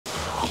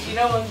You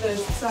know, on the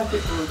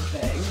circuit board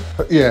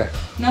thing? Yeah.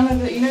 None of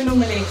the, you know,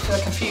 normally if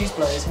like a fuse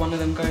blows, one of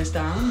them goes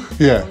down.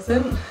 Yeah. It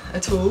wasn't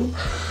at all.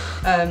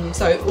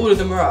 So all of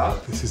them are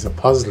up. This is a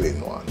puzzling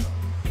one.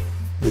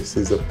 This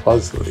is a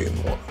puzzling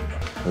one.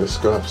 Let's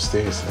go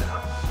upstairs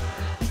now.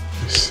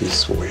 This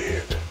is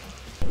weird.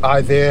 Hi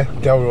there,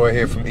 Delroy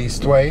here from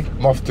Eastway.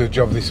 I'm off to a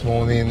job this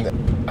morning.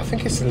 I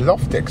think it's a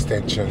loft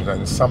extension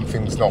and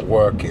something's not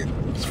working.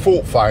 It's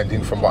fault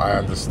finding from what I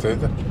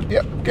understood.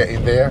 Yep, get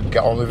in there,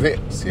 get on with it,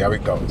 see how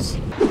it goes.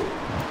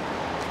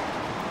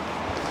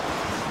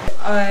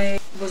 I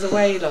was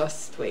away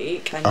last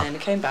week and then I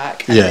came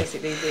back and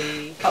basically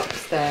the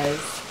upstairs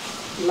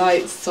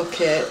lights,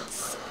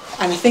 sockets,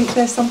 and I think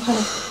there's some kind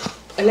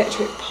of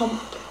electric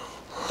pump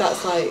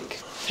that's like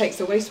takes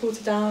the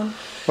wastewater down.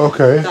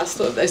 Okay.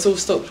 It's all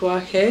stopped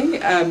working,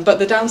 but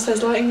the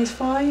downstairs lighting is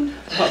fine,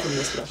 apart from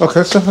this one. Okay,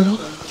 let's have a look.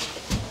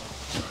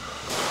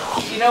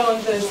 You know,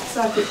 on the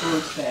circuit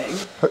board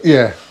thing?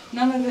 Yeah.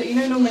 None of the, you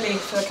know, normally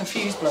if like a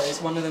fuse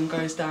blows, one of them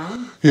goes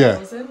down. Yeah. It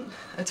wasn't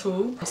at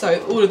all. So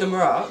all of them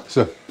are up.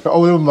 So,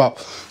 all of them up.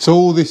 So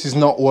all this is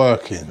not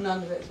working?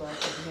 None of it's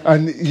working. Yeah.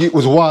 And it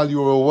was while you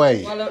were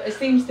away? Well, it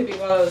seems to be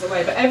while I was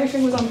away, but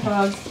everything was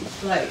unplugged,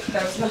 like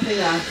there was nothing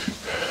there.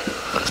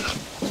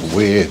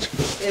 Weird.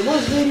 It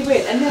was really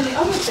weird. And then the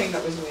other thing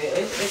that was weird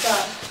is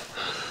that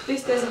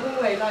there's a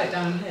hallway light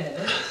down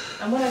here,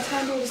 and when I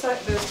turned all the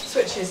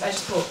switches, I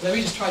just thought, let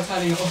me just try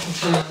turning it off and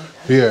turning it on again.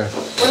 Yeah.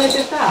 When I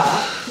did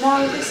that,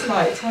 now this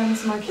light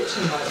turns my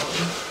kitchen light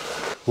on.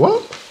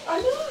 What?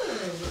 I know.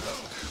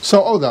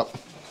 So hold up.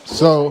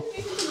 So, I didn't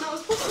even think that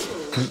was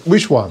possible.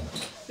 which one?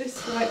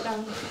 This light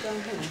down here.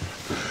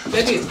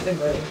 Maybe it's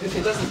different if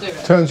it doesn't do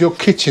it. Turns your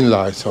kitchen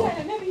light on. Yeah,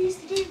 it never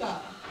used to do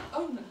that.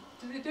 Oh no,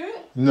 did it do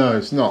it? No,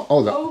 it's not.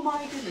 Hold up. Oh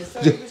my goodness.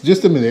 So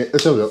Just a minute.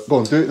 Let's have a look. Go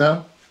on, do it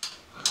now.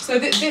 So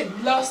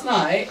last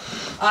night,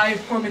 I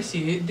promise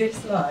you,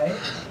 this light,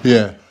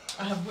 Yeah.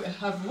 I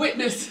have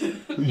witnessed.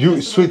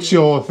 You switch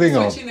your thing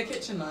on. Switching the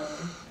kitchen light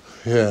on.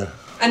 Yeah.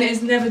 And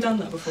it's never done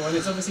that before, and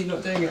it's obviously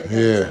not doing it again,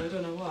 Yeah. so I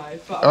don't know why.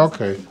 But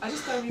Okay. I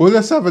just don't Well,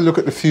 let's have a look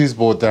at the fuse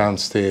board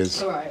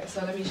downstairs. Alright,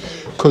 so let me show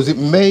you. Because it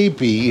may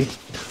be,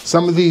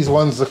 some of these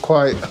ones are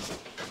quite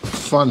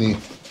funny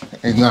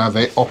in how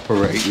they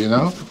operate, you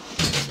know?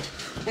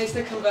 It's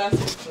the converter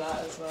for that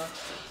as well.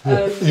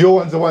 Your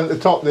one's the one at the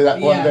top there, that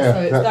one Yeah, there. so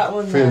it's that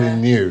one feeling there.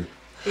 new.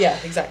 Yeah,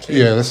 exactly.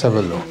 Yeah, let's have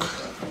a look.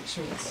 Make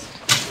sure it's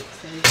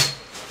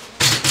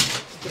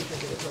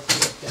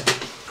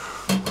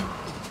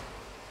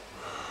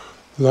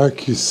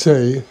Like you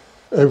say,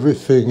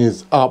 everything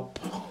is up.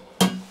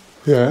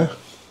 Yeah,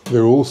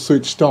 they're all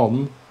switched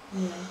on.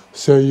 Yeah.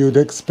 So you'd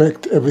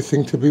expect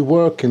everything to be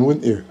working,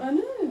 wouldn't you? I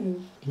know.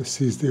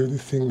 This is the only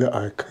thing that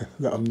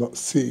I'm not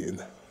seeing.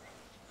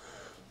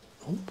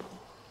 Nope.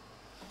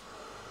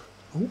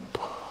 Nope.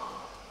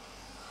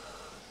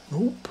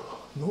 Nope.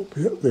 Nope.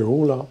 Yep, they're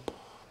all up.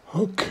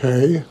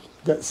 Okay,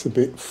 that's a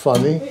bit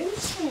funny. It is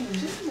strange,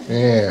 isn't it?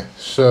 Yeah.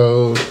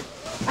 So.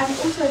 And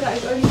also that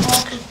is only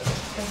half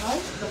of the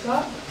height, the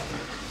flat.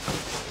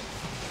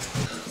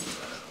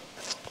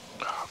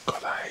 Oh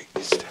God, I hate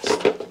this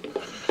tester.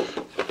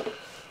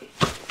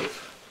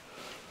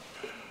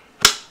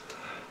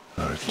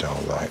 I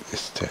don't like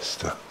this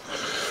tester.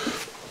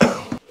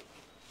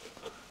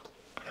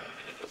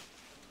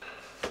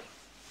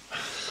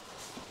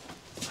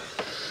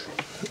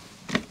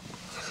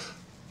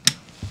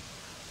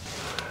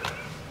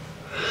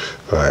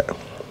 Right,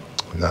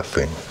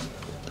 nothing.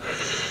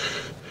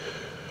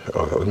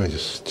 Oh, let me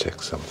just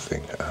check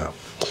something.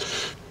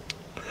 It's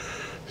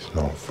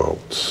no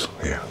volts.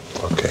 Yeah,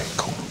 okay,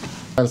 cool.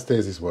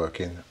 Downstairs is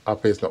working,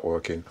 up here's not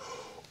working.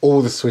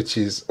 All the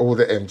switches, all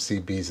the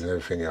MCBs and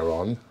everything are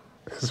on.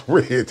 It's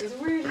weird. It's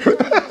really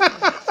different.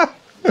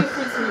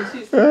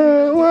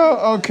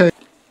 Well, okay.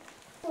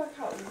 Work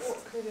out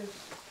what could have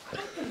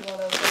happened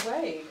while I was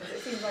away, because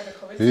it seems like a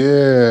coincidence.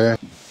 Yeah.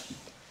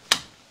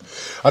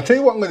 I'll tell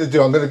you what I'm going to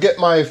do. I'm going to get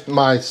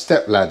my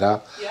step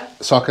ladder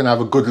so I can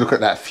have a good look at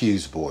that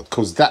fuse board,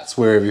 because that's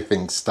where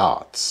everything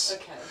starts.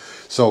 Okay.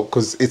 So,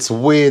 because it's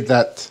weird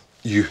that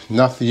you've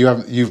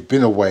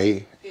been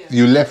away,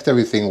 you left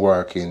everything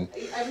working.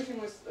 Everything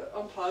was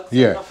unplugged, so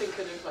Yeah. nothing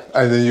could have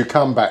And then you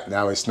come back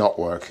now, it's not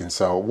working.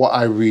 So what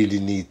I really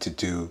need to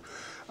do,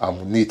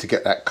 need to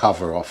get that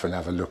cover off and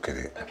have a look at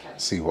it. Okay.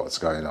 See what's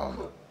going on.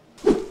 Cool.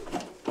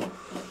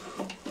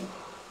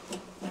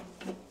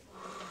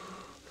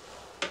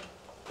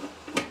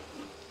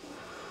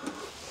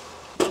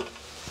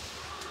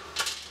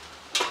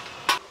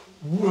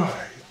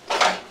 Right.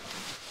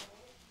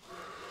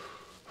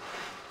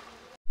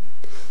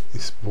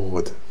 This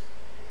board.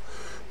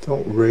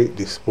 Don't rate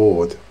this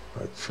board,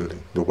 actually,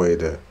 the way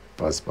the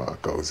buzz bar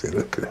goes in.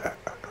 Look at that.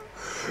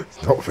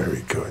 It's not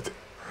very good.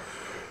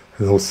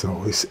 And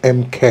also, it's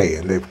MK,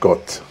 and they've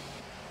got,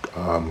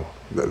 that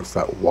looks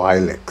like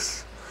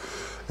Wilex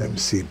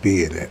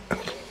MCB in it.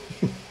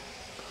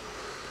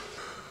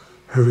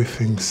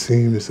 Everything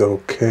seems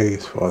okay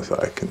as far as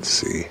I can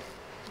see.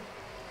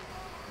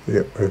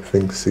 Yep,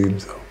 everything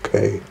seems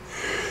okay.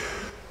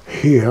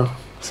 Here,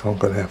 So I'm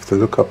going to have to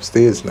look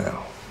upstairs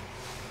now.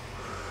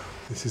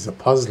 This is a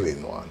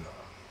puzzling one.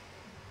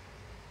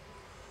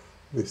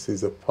 This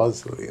is a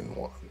puzzling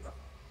one.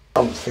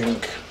 Something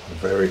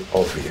very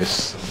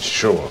obvious, I'm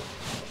sure.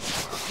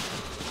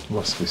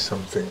 Must be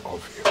something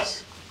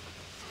obvious.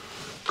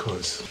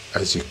 Because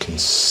as you can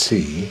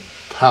see,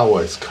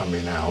 power is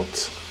coming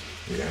out.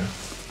 Yeah.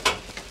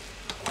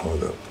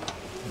 Hold up.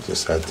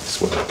 Just had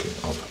this working.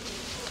 Hold up.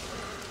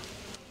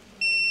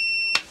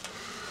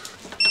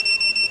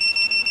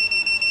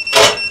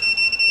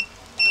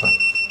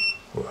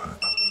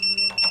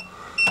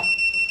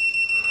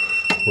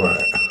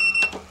 Right.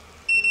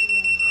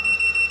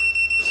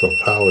 So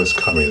power's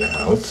coming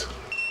out.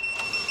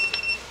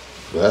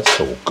 That's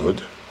all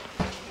good.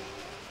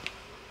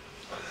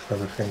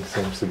 Everything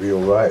seems to be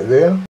all right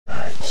there.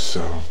 Right,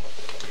 so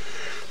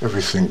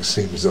everything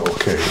seems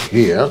okay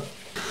here.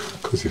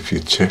 Because if you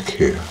check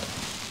here,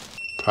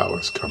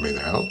 power's coming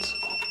out.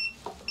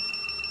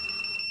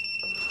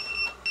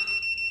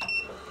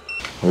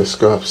 Let's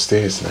go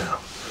upstairs now.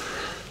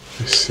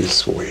 This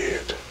is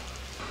weird.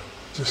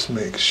 Just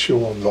make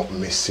sure I'm not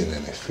missing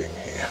anything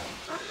here.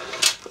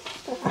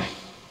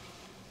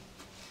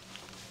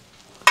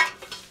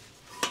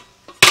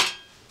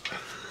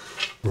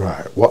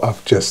 Right, what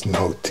I've just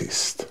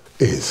noticed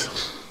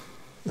is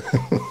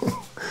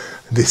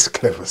this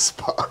clever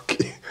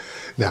Sparky.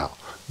 Now,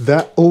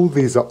 all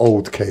these are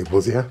old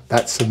cables, yeah?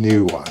 That's a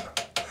new one.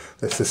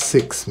 That's a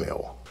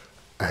 6mm.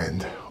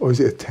 And, or is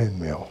it a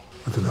 10mm?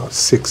 I don't know,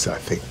 6 I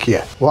think,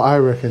 yeah. What I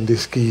reckon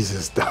this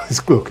geezer's done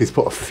is, look, he's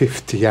put a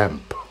 50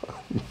 amp.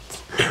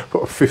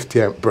 Put a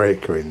 50 amp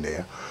breaker in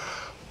there.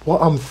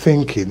 What I'm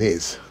thinking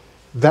is,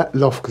 that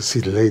loft, because see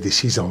the lady,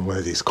 she's on one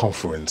of these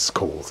conference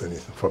calls and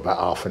for about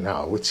half an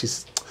hour, which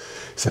is,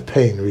 it's a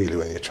pain really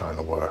when you're trying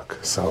to work.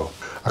 So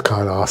I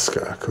can't ask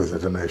her because I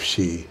don't know if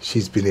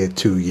she's been here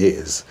 2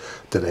 years.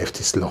 Don't know if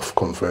this loft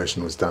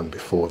conversion was done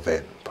before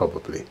then,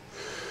 probably.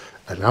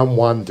 And I'm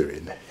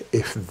wondering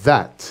if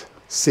that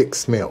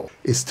 6mm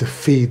is to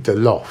feed the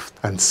loft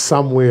and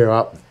somewhere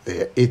up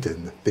there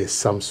hidden there's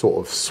some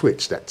sort of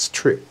switch that's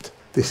tripped.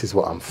 This is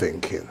what I'm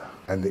thinking,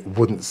 and it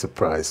wouldn't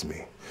surprise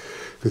me.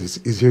 Because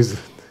he's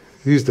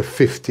used a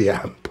 50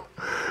 amp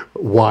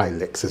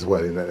Wilex as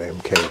well in an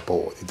MK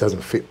board. It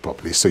doesn't fit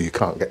properly, so you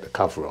can't get the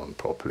cover on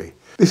properly.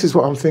 This is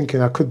what I'm thinking.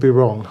 I could be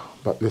wrong,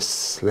 but let's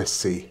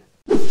see.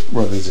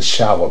 Well, there's a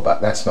shower, but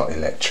that's not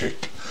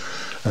electric.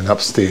 And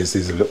upstairs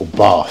there's a little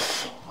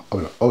bath.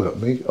 Hold up.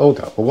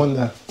 I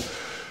wonder.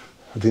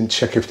 I didn't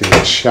check if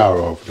there's a shower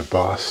over the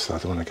bath, so I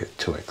don't want to get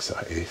too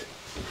excited.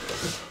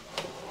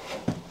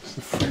 It's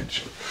the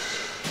fridge.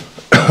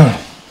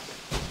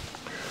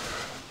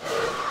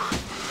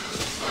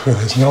 Well,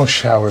 there's no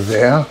shower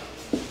there,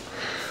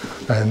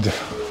 and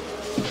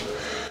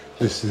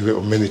this is a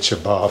little miniature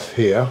bath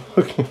here.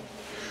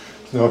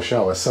 No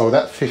shower. So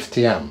that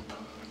 50 amp,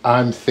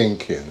 I'm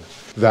thinking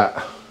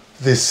that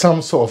there's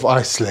some sort of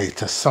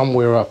isolator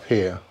somewhere up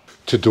here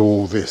to do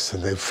all this,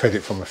 and they've fed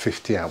it from a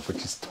 50 amp,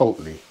 which is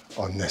totally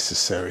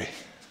unnecessary.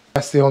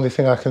 That's the only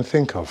thing I can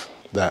think of.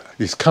 That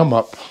he's come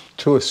up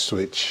to a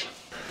switch.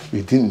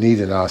 We didn't need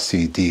an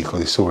RCD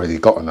because it's already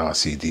got an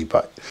RCD,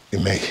 but he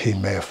may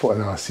have put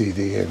an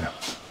RCD in.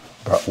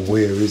 But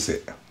where is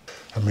it?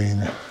 I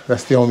mean,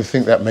 that's the only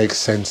thing that makes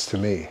sense to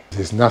me.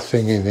 There's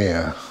nothing in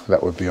here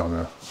that would be on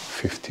a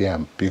 50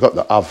 amp. You got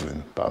the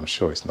oven, but I'm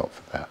sure it's not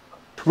for that.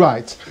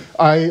 Right,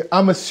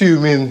 I'm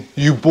assuming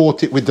you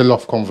bought it with the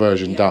loft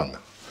conversion done.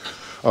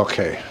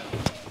 Okay.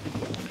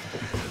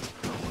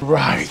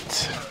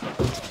 Right.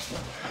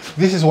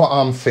 This is what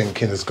I'm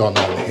thinking has gone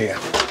on here.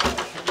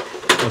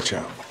 Watch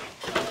out.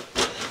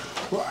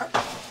 Right.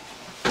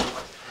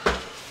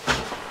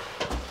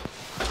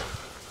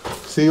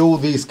 See all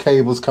these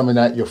cables coming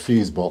out your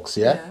fuse box,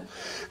 yeah?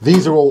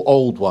 These are all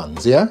old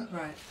ones, yeah?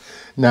 Right.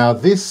 Now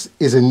this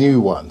is a new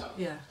one.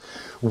 Yeah.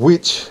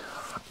 Which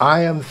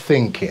I am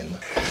thinking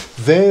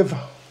they've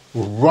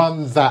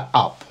run that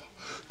up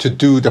to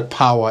do the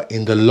power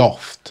in the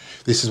loft.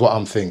 This is what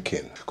I'm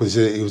thinking. Because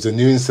it was a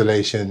new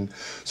installation,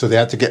 so they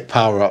had to get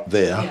power up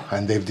there,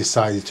 and they've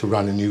decided to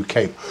run a new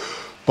cable.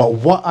 But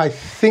what I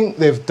think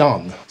they've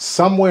done,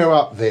 somewhere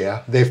up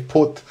there, they've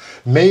put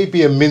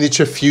maybe a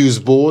miniature fuse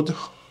board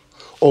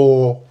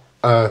or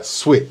a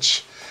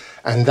switch,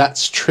 and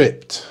that's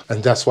tripped,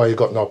 and that's why you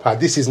got no power.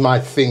 This is my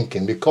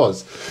thinking,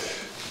 because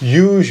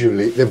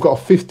usually they've got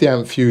a 50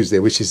 amp fuse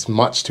there, which is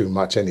much too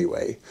much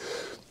anyway.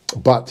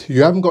 But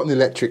you haven't got an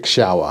electric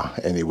shower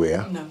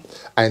anywhere. No.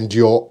 And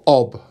your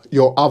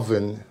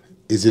oven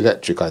is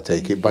electric, I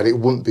take it, but it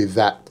wouldn't be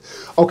that.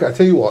 Okay, I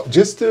tell you what,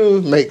 just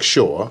to make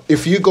sure,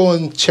 if you go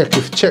and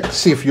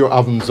see if your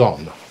oven's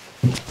on.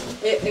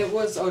 It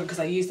was on because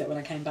I used it when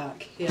I came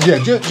back. Yeah,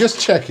 just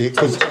check it,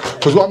 because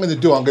what I'm going to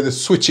do, I'm going to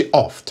switch it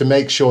off to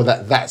make sure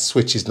that that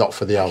switch is not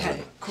for the oven.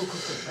 Okay, cool.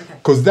 Okay.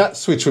 Because that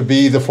switch would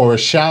be either for a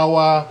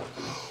shower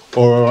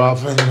or an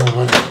oven or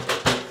whatever.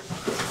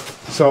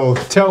 So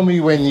tell me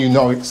when you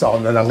know it's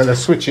on, and I'm going to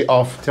switch it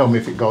off. Tell me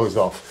if it goes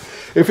off.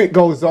 If it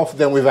goes off,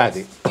 then we've had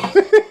it.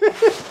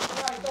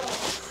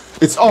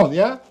 It's on,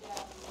 yeah?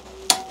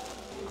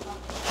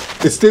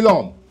 It's still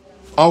on.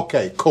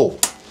 Okay, cool.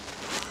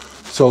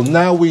 So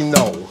now we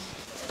know.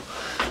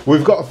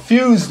 We've got a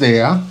fuse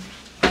there,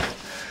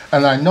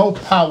 and I know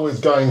power is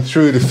going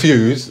through the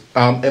fuse,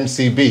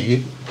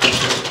 MCB,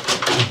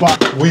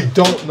 but we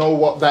don't know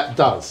what that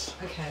does.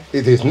 Okay.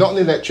 It is not an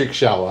electric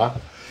shower.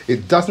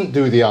 It doesn't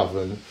do the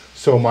oven.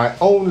 So my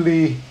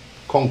only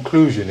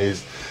conclusion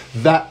is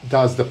that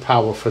does the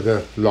power for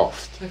the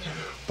loft. Okay.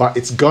 But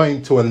it's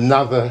going to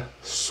another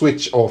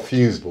switch or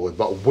fuse board,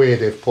 but where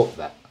they've put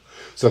that.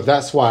 So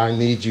that's why I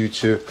need you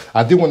to,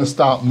 I didn't want to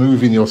start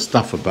moving your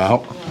stuff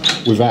about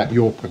without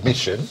your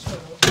permission.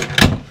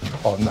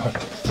 Oh no.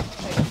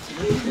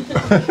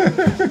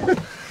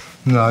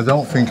 No, I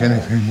don't think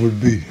anything would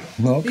be.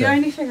 Okay. The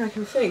only thing I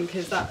can think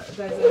is that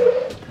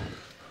there's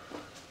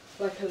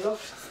like a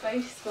loft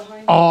space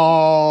behind it.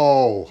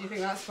 Oh. Do you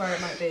think that's where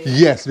it might be?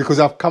 Yes, because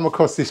I've come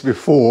across this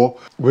before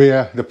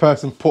where the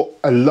person put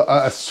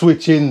a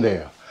switch in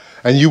there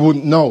and you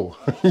wouldn't know.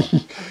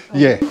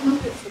 Yeah.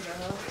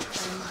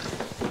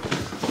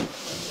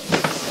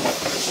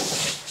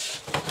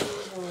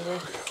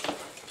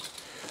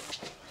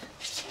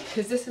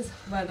 Because this is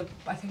where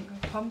I think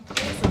the pump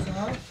is as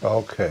well.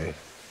 Okay.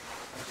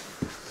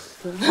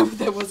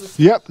 There was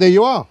a... Yep, there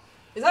you are.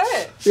 Is that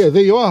it? Yeah,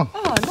 there you are.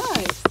 Oh,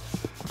 nice.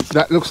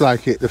 That looks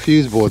like it, the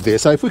fuse board there.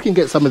 So if we can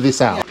get some of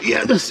this out.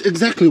 Yeah, that's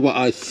exactly what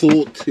I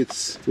thought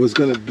it was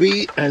going to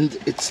be, and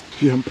it's,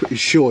 yeah, I'm pretty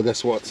sure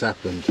that's what's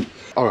happened.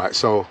 All right,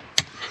 so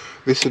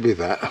this will be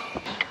that.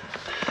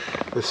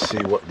 Let's see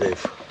what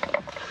they've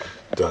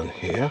done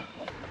here.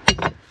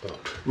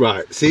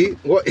 Right, see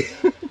what?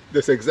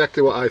 That's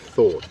exactly what I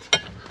thought.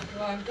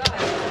 Well, I'm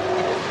glad.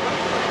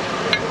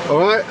 All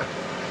right.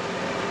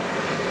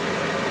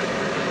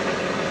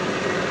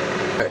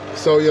 Okay,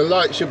 so your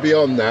light should be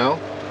on now. Yeah,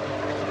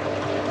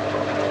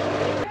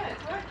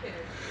 it's working.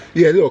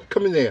 Yeah, look,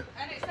 come in here.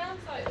 And it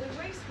sounds like the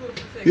wastewater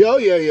thing. Yeah, oh,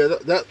 yeah,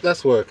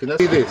 that's working.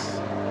 See this?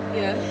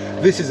 Yeah.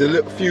 This is a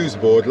little fuse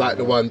board like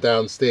the one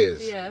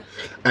downstairs. Yeah.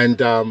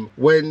 And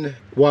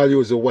while you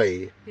was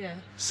away, Yeah.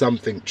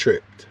 something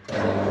tripped.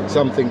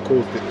 Something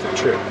caused it to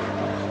trip.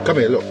 Come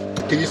here, look.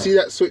 Can you see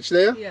that switch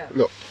there? Yeah.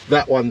 Look,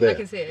 that one there. I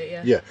can see it,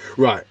 yeah. Yeah,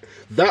 right.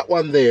 That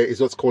one there is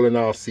what's called an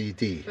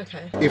RCD.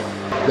 Okay. If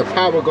the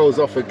power goes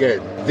off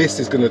again, this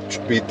is going to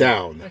be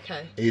down.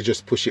 Okay. And you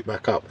just push it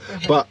back up.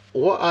 Okay. But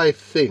what I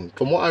think,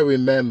 from what I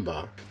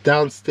remember,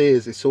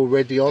 downstairs it's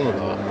already on an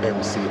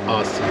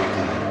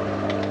RCD.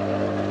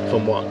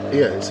 From what?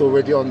 Yeah, it's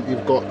already on.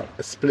 You've got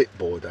a split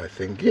board, I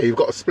think. Yeah, you've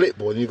got a split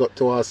board and you've got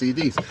two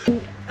RCDs.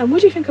 And what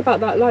do you think about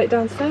that light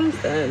downstairs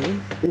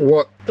then?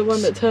 What? The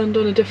one that turned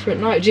on a different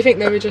night. Do you think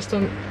they were just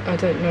on... I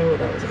don't know what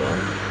that was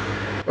about.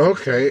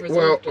 Okay,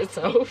 well... Resolved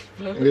itself,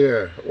 but...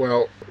 Yeah,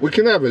 well, we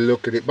can have a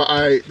look at it, but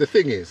the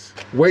thing is,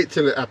 wait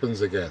till it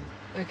happens again.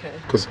 Okay.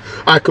 Because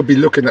I could be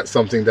looking at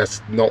something that's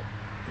not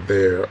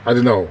there. I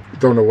don't know.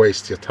 Don't want to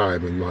waste your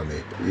time and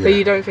money. Yeah. But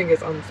you don't think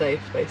it's unsafe,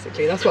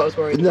 basically? That's what I was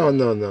worried about.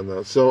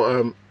 No.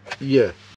 So, yeah.